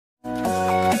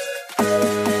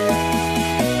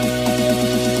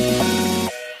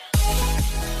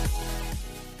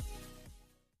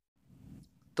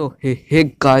तो hey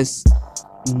guys,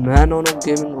 मैं नोनो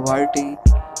gaming YT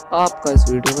आपका इस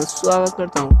वीडियो में स्वागत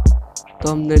करता हूँ।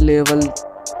 तो हमने लेवल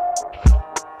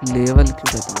क्यों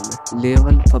कहता हूँ मैं,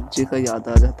 लेवल पबजी का याद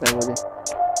आ जाता है मुझे।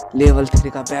 लेवल 3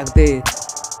 का बैग दे,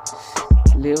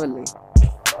 लेवल नहीं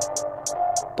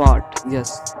पार्ट,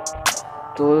 यस।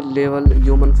 तो लेवल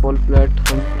ह्यूमन फॉल फ्लैट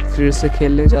हम फिर से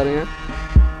खेलने जा रहे हैं।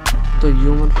 तो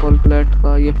ह्यूमन फॉल फ्लैट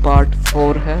का ये पार्ट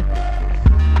 4 है।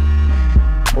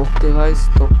 ओके गाइस,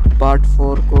 तो पार्ट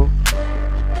 4 को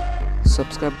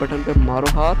सब्सक्राइब बटन पे मारो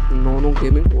हाथ नोनो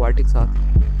गेमिंग वाईटी के साथ।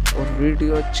 और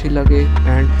वीडियो अच्छी लगे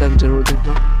एंड तक जरूर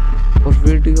देखना, और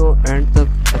वीडियो एंड तक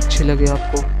अच्छी लगे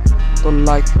आपको तो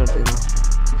लाइक कर देना,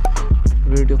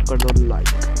 वीडियो कर दो लाइक।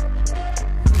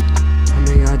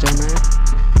 हमें यहाँ जाना है,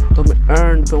 तो मैं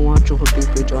एंड पे वहाँ चोटी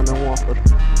पे जाना है, वहाँ पर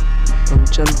तो हम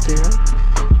चलते हैं।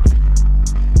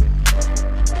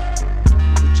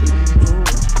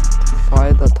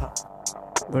 फायदा था,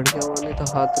 बढ़िया हुआ, नहीं तो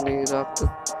हाथ नहीं रखता,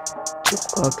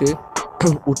 चिपका के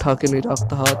उठा के नहीं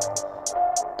रखता हाथ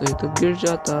तो ये तो गिर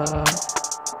जाता।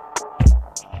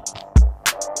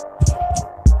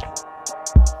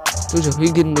 तुझे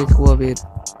ही गिरने हुआ बेर,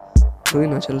 कोई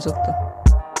ना चल सकता।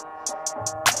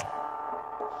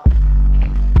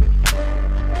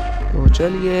 तो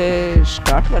चलिए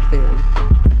स्टार्ट करते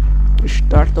हैं।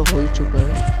 स्टार्ट तो हो ही चुका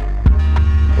है,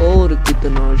 और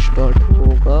कितना स्टार्ट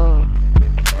होगा।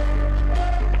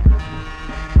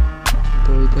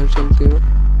 तो इधर चलते हैं।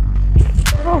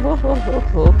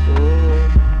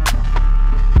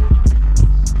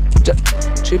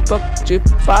 चिपक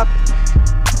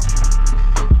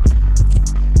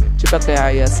गया,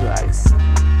 यस गाइस।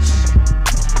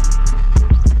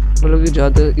 मतलब कि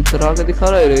ज्यादा इतना के दिखा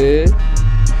रहे रे।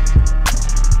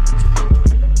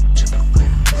 चिपक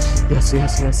गया, यस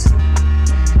यस यस।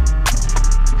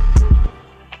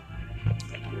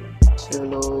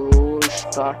 चलो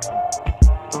स्टार्ट।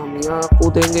 हम यहाँ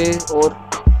कूदेंगे और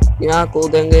यहाँ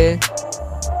कूदेंगे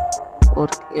और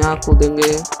यहाँ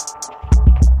कूदेंगे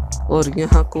और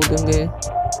यहाँ कूदेंगे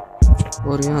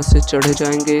और यहाँ से चढ़े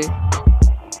जाएंगे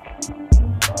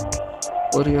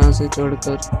और यहाँ से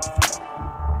चढ़कर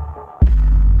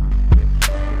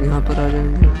यहाँ पर आ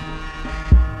जाएंगे।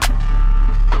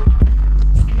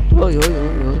 ओए ओए ओए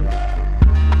ओए,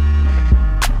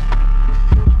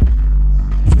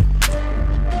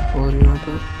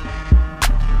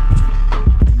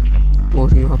 और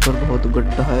यहाँ पर बहुत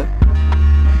गड्ढा है।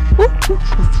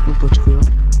 बच गया,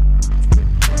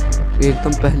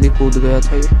 एकदम पहले कूद गया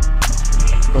था ये,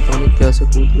 पता नहीं कैसे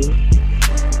कूद गया।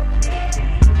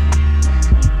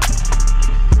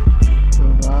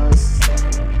 बस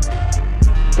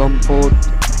तो हम बहुत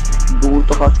दूर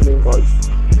तक आ चुके हैं गाइस।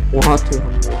 वहाँ थे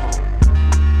हम,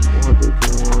 वहाँ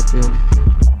देखिए, वहाँ थे हम।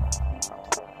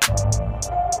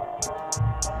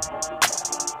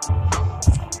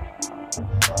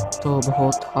 तो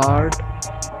बहुत हार्ड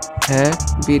है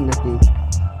भी नहीं।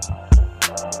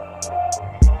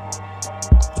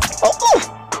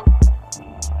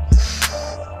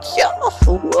 क्या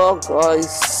हुआ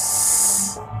गाइस?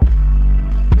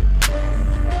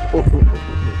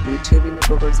 पीछे भी नहीं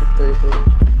पकड़ सकता है,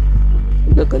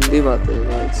 तो गंदी बात है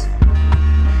गाइस।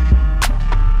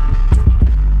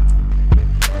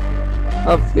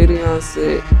 अब फिर यहाँ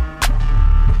से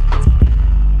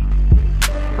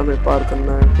हमें पार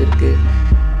करना है फिर के,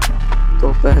 तो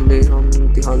पहले हम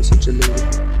ध्यान से चलेंगे।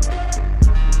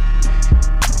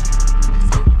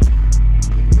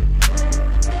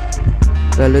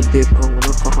 पहले देखूंगा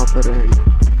ना कहाँ पर है।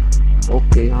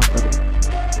 ओके, यहाँ पर है।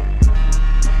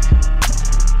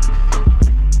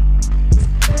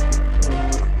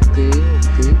 ओके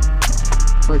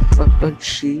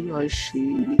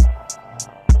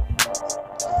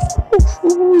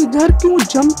इधर क्यों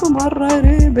जंप मार रहा है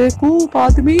रे बेवकूफ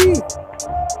आदमी?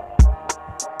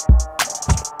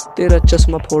 तेरा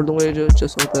चश्मा फोड़ दूंगा, ये जो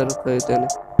चश्मा पहन रखा है तेने।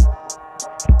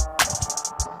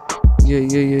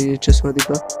 ये चश्मा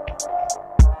दिखा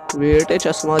बेटे,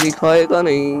 चश्मा दिखाएगा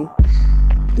नहीं।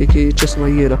 देखिए ये चश्मा,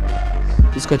 ये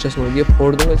रहा इसका चश्मा, ये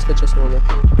फोड़ दूंगा इसका चश्मा में।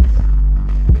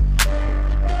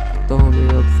 तो हमें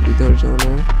अब इधर जाना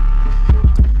है।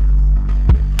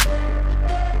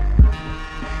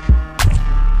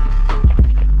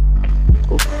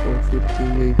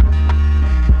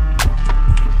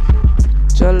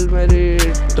 चल मेरी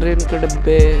ट्रेन के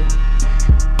डब्बे,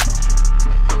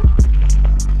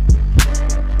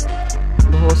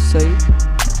 बहुत सही,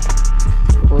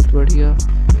 बहुत बढ़िया।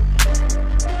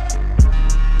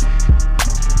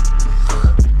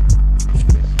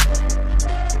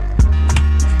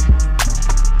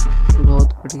 बहुत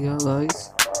बढ़िया गाइस।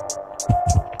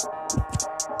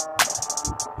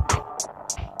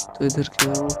 तो इधर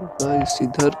क्या होगा?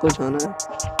 इधर को जाना है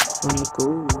हमको।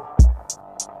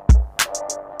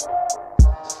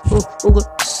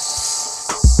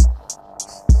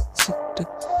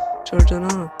 चढ़ जाना।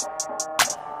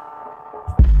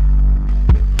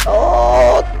 ओ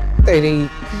तेरी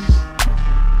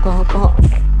कहाँ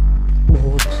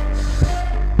बहुत।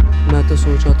 मैं तो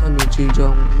सोचा था नीचे ही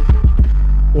जाऊंगा,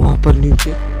 वहां पर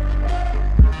नीचे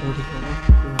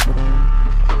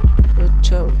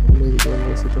अच्छा मेरी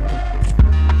गेम से तो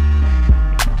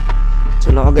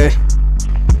चलो आगे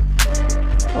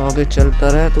आगे चलता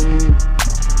रहे तू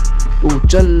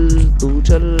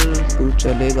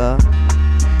चलेगा।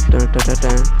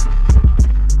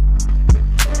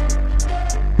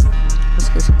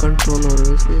 कैसे कंट्रोल हो रहा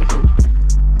है इसमें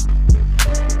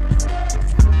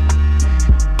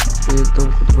एकदम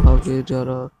खुद भागे जा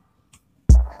रहा।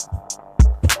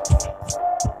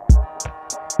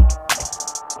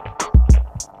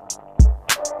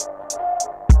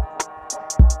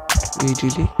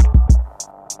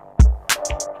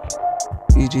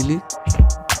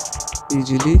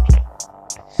 इजीली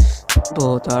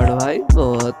बहुत हार्ड भाई,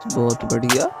 बहुत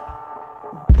बढ़िया,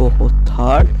 बहुत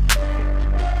हार्ड।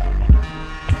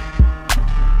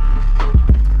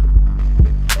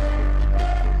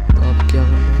 तो अब क्या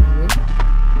करना है हमें?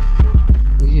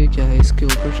 ये क्या है? इसके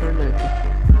ऊपर चढ़ना है क्या?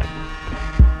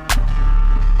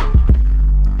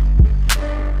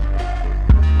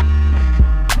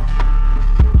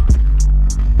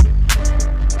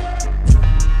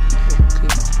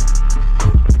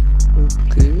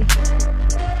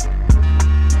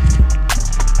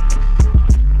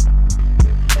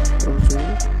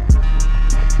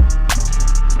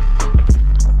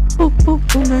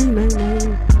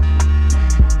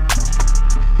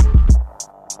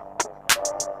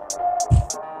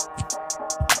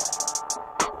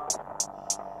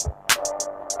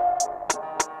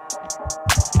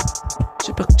 नहीं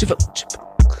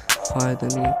चिपक फायदा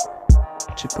नहीं,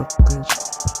 चिपक कर।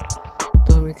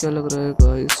 तो हमें क्या लग रहा है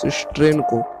गाइस, इस ट्रेन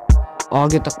को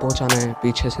आगे तक पहुंचाना है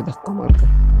पीछे से धक्का मारकर,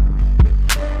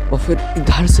 और फिर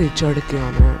इधर से चढ़ के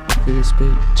आना है, और फिर इस पे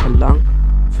छलांग,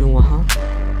 फिर वहां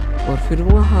और फिर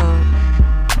वहां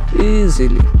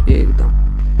इजीली एकदम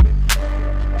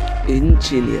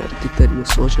इंजीनियर की तरह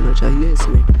सोचना चाहिए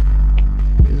इसमें।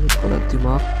 थोड़ा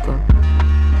दिमाग का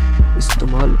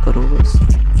इस्तेमाल करो बस,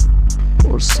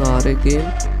 और सारे गेम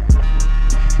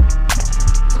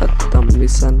खत्म,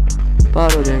 मिशन पार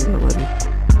हो जाएंगे हमारी।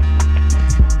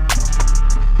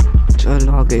 चल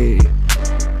आगे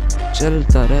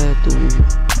चलता रहे तू,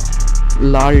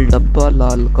 लाल डब्बा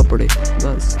लाल कपड़े,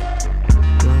 बस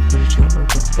यहाँ पर जाना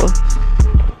तो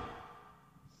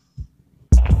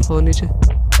हो नीचे।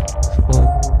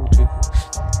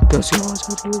 कैसी आवाज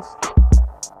आ रही है?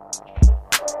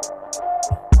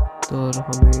 तो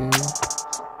हमें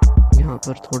यहाँ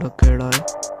पर थोड़ा कैड़ा है,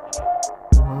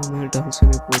 वहाँ मैं ढंग से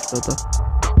नहीं पहुँच रहा था।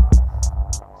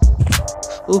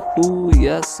 ओह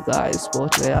यस गाइस,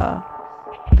 पहुँच गया।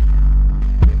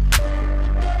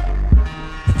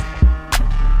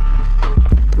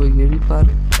 तो ये भी पार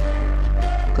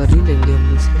कर ही लेंगे हम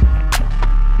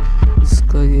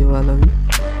इसका ये वाला भी।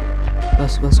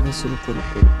 बस रुको थोड़ा।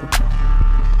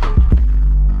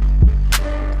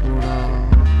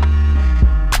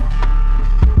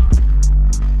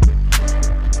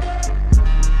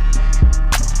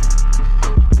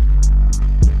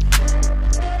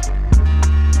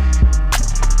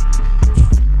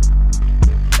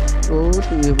 और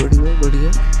ये बढ़िया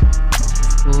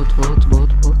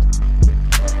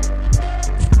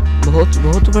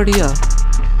बहुत बढ़िया।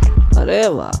 अरे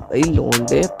वाह भाई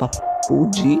लोंडे पप्पू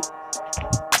जी,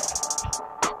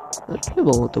 अरे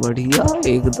बहुत बढ़िया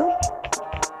एकदम।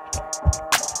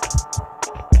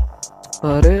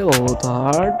 अरे बहुत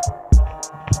हार्ड।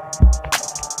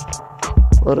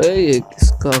 अरे ये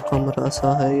किसका कमरा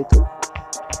सा है ये तो?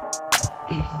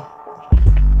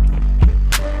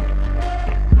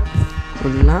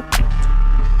 खुलना,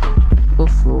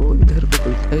 ओफो इधर को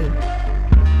खुलता है।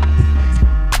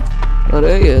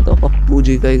 अरे ये तो पप्पू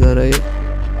जी का ही घर है ये।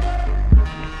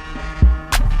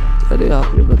 अरे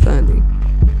आपने बताया नहीं।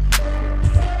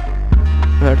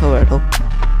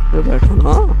 बैठो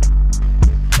ना,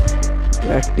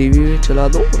 बैठ टीवी भी चला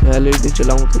दो, एलईडी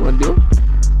चलाऊं तो मत दियो।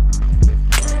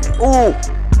 ओ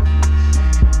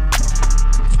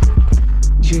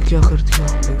ये क्या कर दिया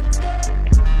आपने?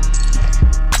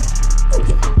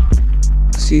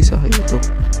 शीशा है ये तो।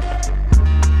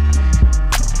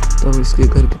 तब इसके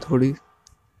घर की थोड़ी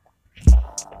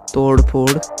तोड़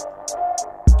फोड़।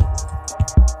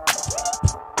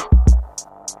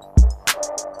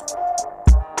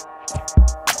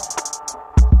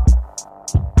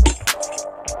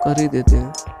 कर ही देते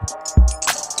हैं।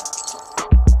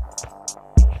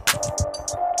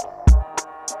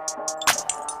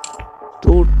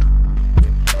 टूट,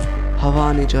 हवा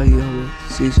आनी चाहिए हमें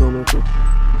शीशों में। तो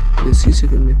ये शीशे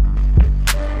कितने,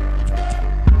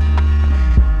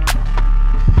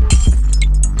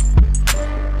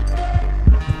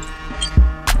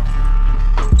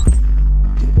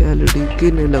 एलईडी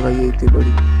किसने लगाई है इतनी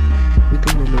बड़ी, ये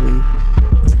किसने लगाई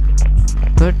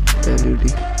कट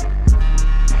एलईडी।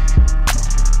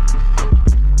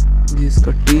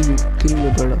 इसका टीवी कितने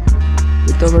बड़ा,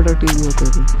 इतना बड़ा टीवी होता है।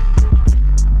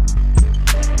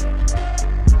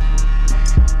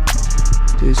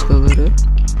 तो इसका घर है।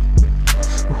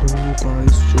 ओह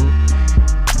गाइस, जो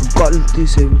गलती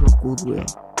से भी मैं कूद गया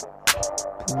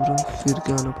पूरा, फिर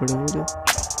क्या आना पड़ेगा मुझे।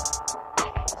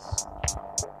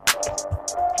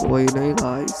 कोई नहीं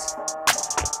गाइस,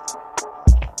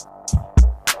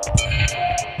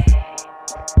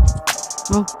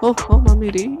 ओह मम्मी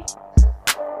रे,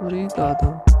 अरे दादा।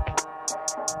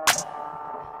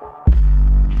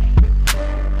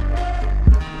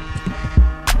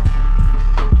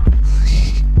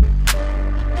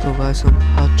 तो गाइस हम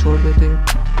हाथ छोड़ देते हैं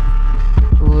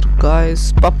और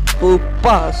गाइस पप्पू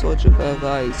पास हो चुका है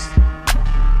गाइस।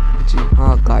 जी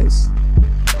हाँ गाइस,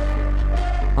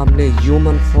 हमने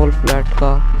ह्यूमन फॉल फ्लैट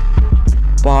का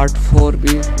पार्ट 4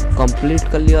 भी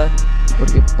कंप्लीट कर लिया है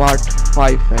और ये पार्ट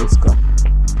 5 है इसका।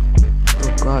 तो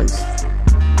गाइस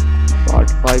पार्ट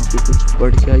 5 भी कुछ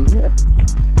बढ़िया ही है।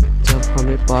 जब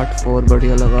हमें पार्ट 4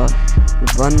 बढ़िया लगा,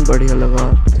 1 बढ़िया लगा,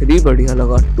 3 बढ़िया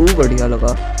लगा, 2 बढ़िया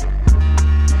लगा।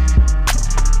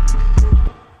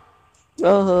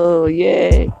 ओह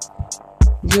ये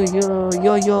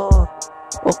यो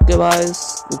ओके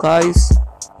गाइस,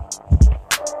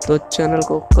 तो चैनल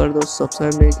को कर दो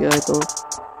सब्सक्राइब, नहीं किया है तो,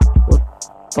 और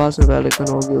पास में बेल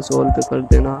आइकन होगी उसे ऑल पे कर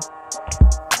देना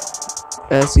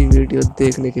ऐसी वीडियो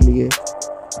देखने के लिए।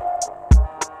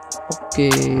 ओके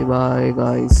बाय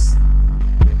गाइस,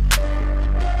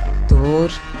 तो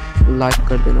लाइक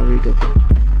कर देना वीडियो को।